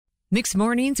Mixed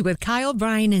Mornings with Kyle,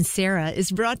 Brian, and Sarah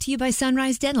is brought to you by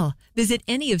Sunrise Dental. Visit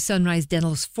any of Sunrise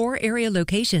Dental's 4 area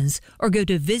locations or go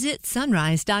to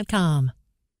visitsunrise.com.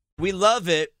 We love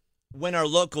it when our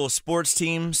local sports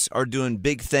teams are doing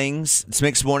big things. It's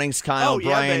Mixed Mornings. Kyle,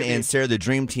 Brian, and Sarah, the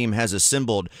Dream Team, has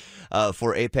assembled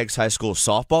for Apex High School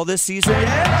softball this season.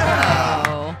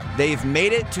 Yeah! They've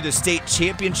made it to the state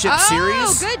championship series.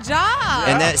 Oh, good job.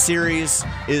 And that series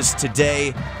is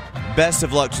today. Best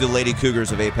of luck to the Lady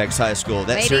Cougars of Apex High School.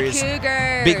 That Lady series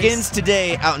Cougars begins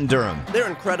today out in Durham. They're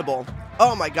incredible.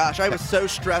 Oh, my gosh. I was so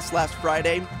stressed last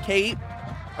Friday. Kate,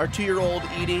 our 2-year-old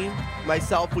Edie,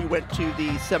 myself, we went to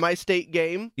the semi-state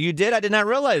game. You did? I did not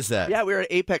realize that. Yeah, we were at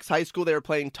Apex High School. They were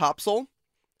playing Topsail,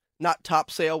 not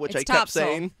Topsail, which I kept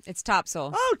saying. It's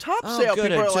Topsail. Oh, Topsail.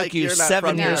 Good. People It are took like, you you're not 7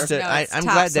 from years here. to. No, I'm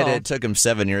glad that Topsail. it took him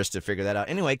 7 years to figure that out.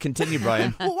 Anyway, continue,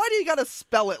 Brian. Well, why do you got to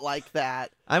spell it like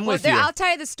that? I'm with you. I'll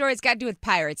tell you the story. It's got to do with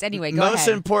pirates. Anyway, go Most ahead.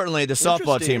 importantly, the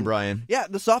softball Interesting. team, Brian. Yeah,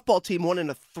 the softball team won in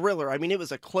a thriller. I mean, it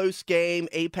was a close game.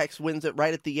 Apex wins it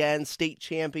right at the end. State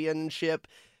championship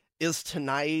is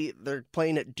tonight. They're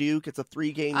playing at Duke. It's a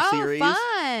 3-game series. Fun.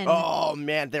 Oh,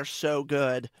 man, they're so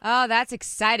good. Oh, that's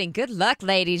exciting. Good luck,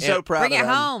 ladies. So proud Bring of it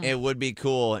them. home. It would be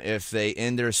cool if they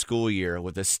end their school year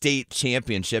with a state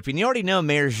championship. And you already know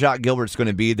Mayor Jacques Gilbert's going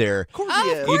to be there. Of course Oh,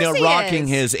 he of is. course. You know, he rocking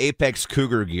is. his Apex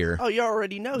Cougar gear. Oh, you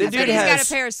already know. The I dude bet he's got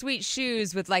has- a pair of sweet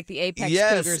shoes with like the Apex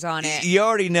Yes, Cougars on it. You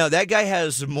already know. That guy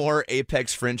has more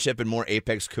Apex friendship and more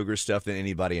Apex Cougar stuff than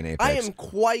anybody in Apex. I am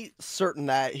quite certain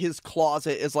that his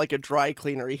closet is like a dry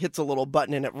cleaner. He hits a little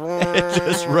button and it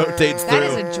just rotates That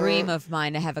through. is a dream of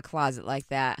mine to have a closet like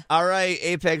that. All right,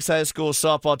 Apex High School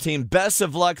softball team, best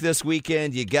of luck this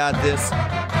weekend. You got this.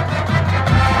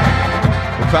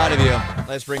 We're proud of you.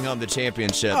 Let's bring home the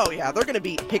championship. Oh, yeah, they're going to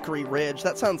beat Hickory Ridge.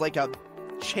 That sounds like a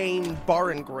chain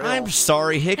bar and grill. I'm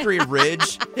sorry, Hickory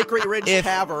Ridge. Hickory Ridge If-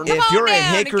 Tavern. if- Come on you're at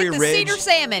down and Hickory get the Ridge- Cedar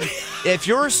salmon. If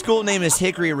your school name is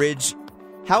Hickory Ridge,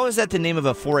 how is that the name of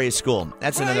a 4A school?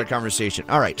 That's another conversation.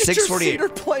 All right, Get your 648. cedar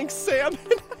plank salmon.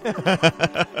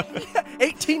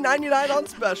 $18.99 on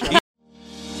special.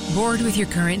 Bored with your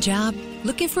current job?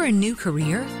 Looking for a new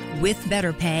career? With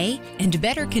better pay and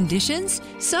better conditions?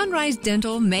 Sunrise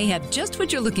Dental may have just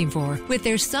what you're looking for with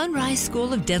their Sunrise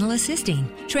School of Dental Assisting.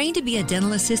 Trained to be a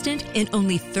dental assistant in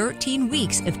only 13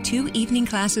 weeks of 2 evening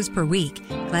classes per week.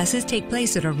 Classes take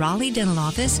place at a Raleigh dental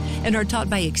office and are taught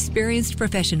by experienced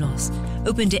professionals.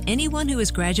 Open to anyone who has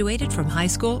graduated from high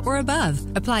school or above.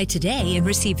 Apply today and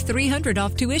receive $300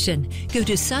 off tuition. Go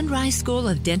to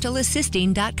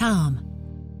sunriseschoolofdentalassisting.com.